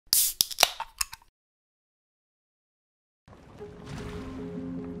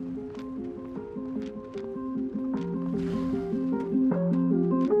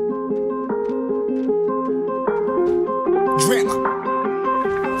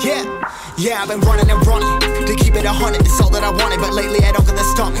Yeah, I've been running and running to keep it 100, it's all that I wanted. But lately I don't get the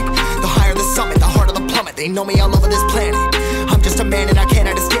stomach. The higher the summit, the harder the plummet. They know me all over this planet. I'm just a man and I can't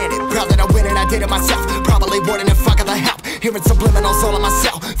understand it. Proud that I win and I did it myself. Probably wouldn't if I got the help. Hearing subliminals all on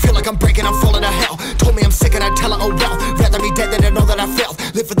myself. Feel like I'm breaking, I'm falling to hell. Told me I'm sick and I tell her, oh well. Rather be dead than to know that I failed.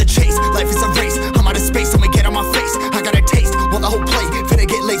 Live for the chase, life is a race. I'm out of space, I'ma get on my face. I got a taste, want the whole plate. Finna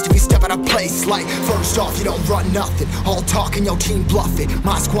get laced if you step out of place. Like, first off, you don't run nothing. All talk and your team bluffing.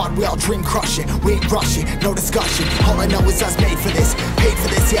 My squad, we all dream crushing. We ain't rushing, no discussion. All I know is us made for this. Paid for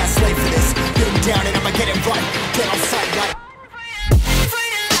this, yeah, slave for this. Been down and I'ma get it right. Get on sight like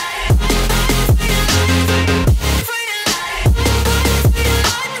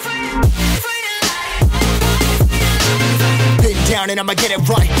down and I'ma get it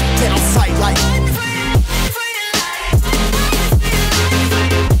right. Dead on sight like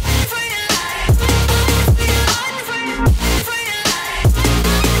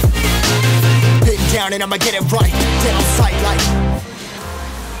been down and I'ma get it right. Dead on sight like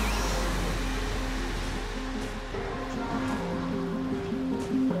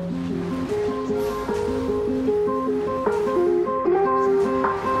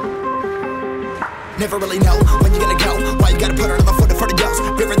never really know when you gonna go. Why you gotta put another foot in front of yours?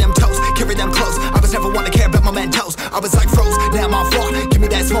 Bury them toes, carry them close. I was never one to care about my mentos. I was like froze, now I'm on floor. Give me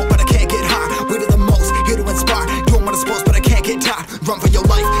that smoke, but I can't get high. We do the most, here to inspire. Doing what I'm supposed, but I can't get tired. Run for your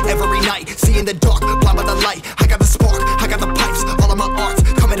life every night. See in the dark, blind by the light. I got the spark, I got the pipes. All of my arts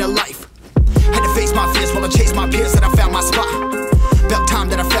coming to life. Had to face my fears while I chase my peers, and I found my spot. About time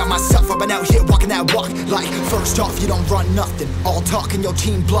that I found myself. I've been out here walking that walk. Like, first off, you don't run nothing. All talk and your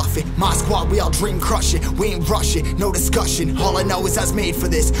team bluffing. My squad, we all dream crushing. We ain't rushing, no discussion. All I know is I was made for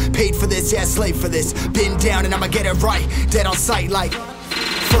this. Paid for this, yeah, slave for this. Been down and I'ma get it right. Dead on sight like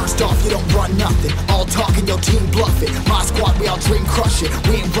first off, you don't run nothing. All talk and your team bluffing. My squad, we all dream crushing.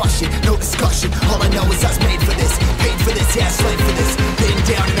 We ain't rushing, no discussion. All I know is I was made for this. Paid for this, yeah, slave for this. Been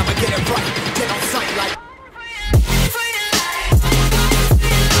down and I'ma get it right. Dead on sight like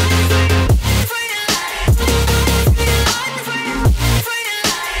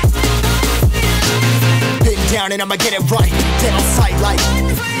down and I'ma get it right. Dead on sight like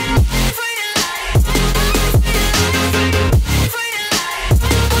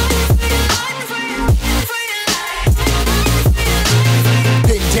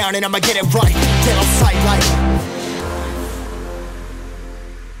been down and I'ma get it right. Dead on sight like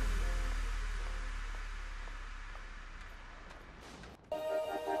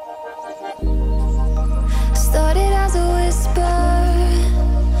started as a whisper,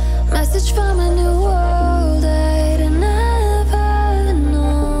 message from a new world I'd never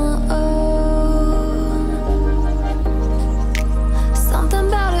known. Something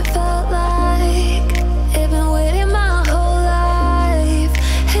about it felt like it'd been waiting my whole life.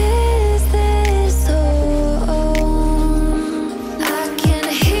 Is this home? I can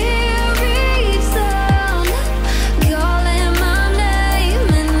hear each sound calling my name,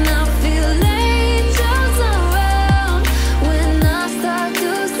 and I feel angels around when I start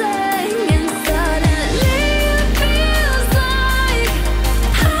to sing. And suddenly it feels like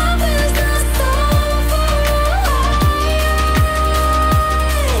heaven's not so far away.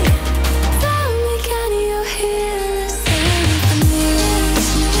 Tell me, can you hear the symphony?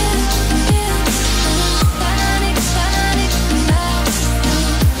 Panic, panic,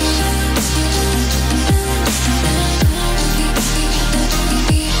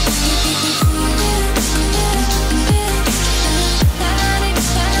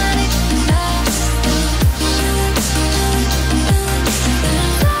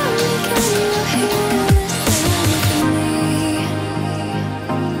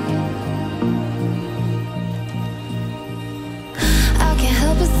 I can't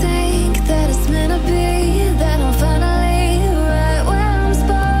help but think that it's meant to be, that I'm finally right where I'm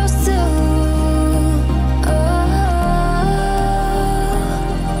supposed to.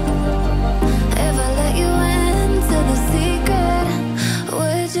 If I let you into the secret,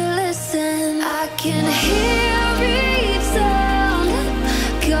 would you listen? I can hear each sound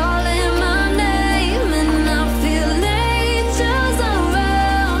calling my name, and I feel angels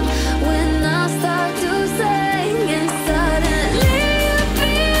around when I start to sing. And suddenly it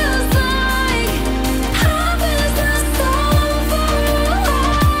feels like heaven's not so far away.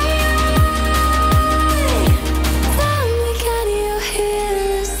 Tell me, can you hear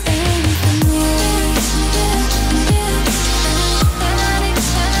the symphony? Panic,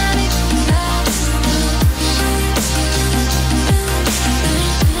 panic,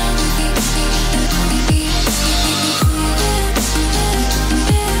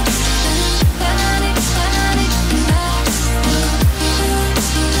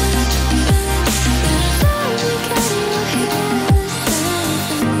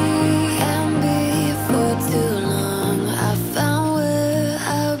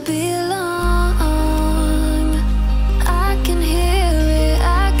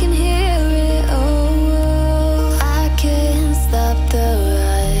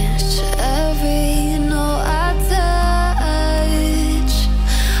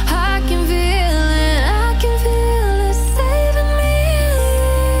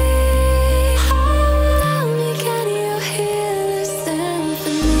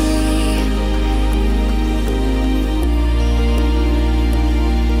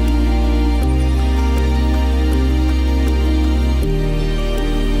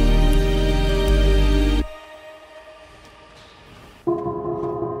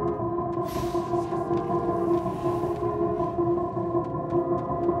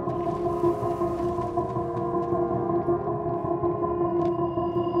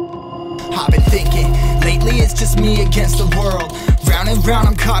 I've been thinking, lately it's just me against the world. Round and round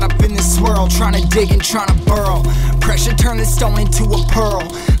I'm caught up in this swirl, trying to dig and trying to burrow. Pressure turned this stone into a pearl.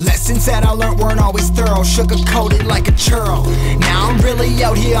 Lessons that I learned weren't always thorough, sugar-coated like a churl. Now I'm really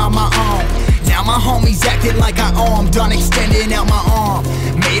out here on my own. Now my homies acting like I owe 'em. Done extending out my arm.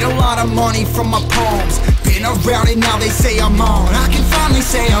 Made a lot of money from my poems. Been around and now they say I'm on. I can finally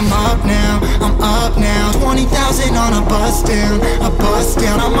say I'm up now. I'm up now. 20,000 on a bus down. A bus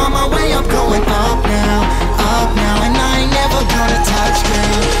down. I'm on my way up, going up now. Up now. And I ain't never gonna touch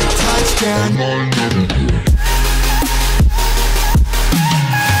down. Touchdown.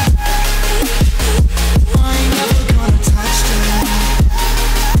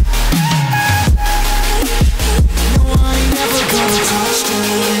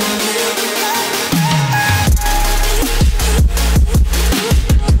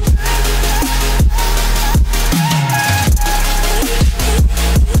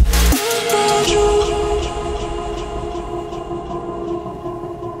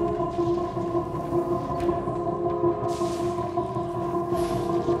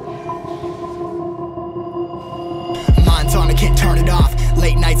 Can't turn it off.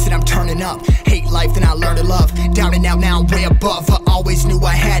 Late nights and I'm turning up. Hate life, then I learn to love. Down and out, now I'm way above. I always knew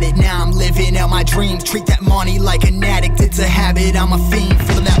I had it. Now I'm living out my dreams. Treat that money like an addict. It's a habit, I'm a fiend.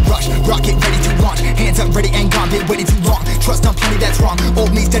 Feeling that rush. Rocket ready to launch. Hands up, ready and gone. Been waiting too long. Trust on plenty, that's wrong.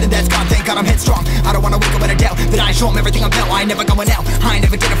 Old me's dead and that's gone. Thank God I'm headstrong. I don't wanna wake up with a doubt that I show 'em everything I'm about. I ain't never going out. I ain't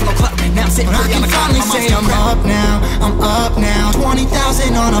never getting for no clout. Now I'm sitting pretty on the cloud. I can finally say I'm up now. I'm up now.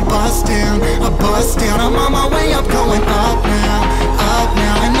 20,000 on a bus down. A bus down. I'm on my way up, going up now. Up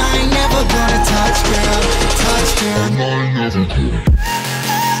now, and I ain't never gonna touchdown. Touchdown. And I ain't never gonna.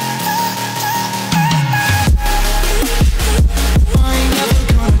 I ain't never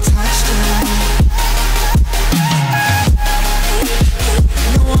gonna touchdown.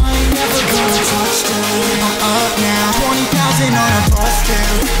 No, I ain't never gonna touchdown. I'm up now, 20,000 on a bus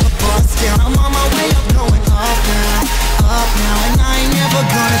down. A bus down. I'm on my way up, going up now. Up now, and I ain't never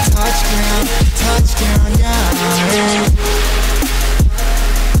gonna touchdown. Touchdown, yeah.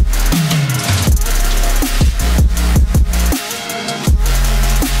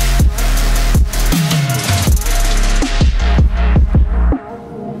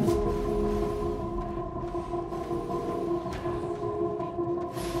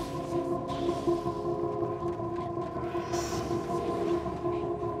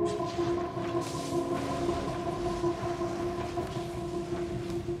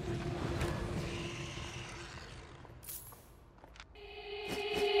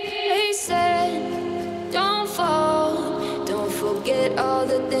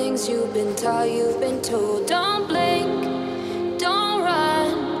 You've been taught, you've been told. Don't blink, don't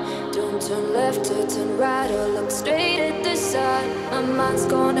run, don't turn left or turn right or look straight at the sun. My mind's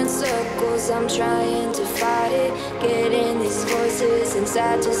going in circles, I'm trying to fight it. Getting these voices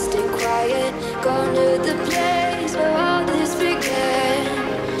inside to stay quiet. Going to the place where all this began.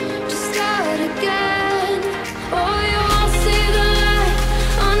 Just start again. Oh, you won't see the light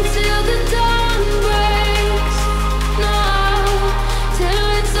until the dawn breaks. No, till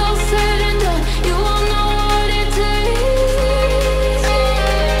it's all said and done, you won't know what it takes.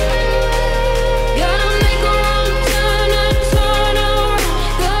 Gotta make a wrong turn and turn around.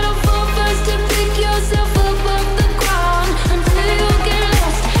 Gotta fall fast to pick yourself up off the ground. Until you get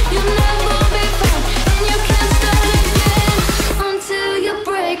lost, you'll never be found. And you can't start again until you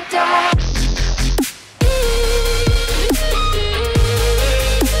break down.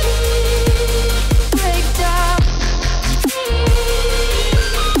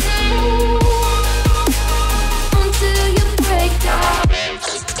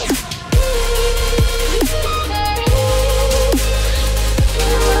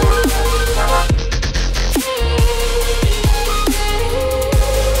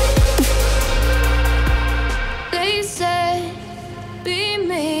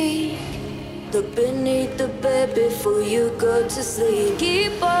 Before you go to sleep,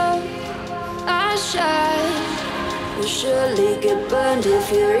 keep on our shine. You'll surely get burned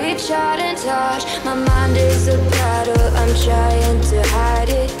if you reach out and touch. My mind is a battle, I'm trying to hide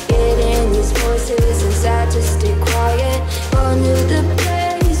it. Getting these voices inside to stay quiet. Going to the place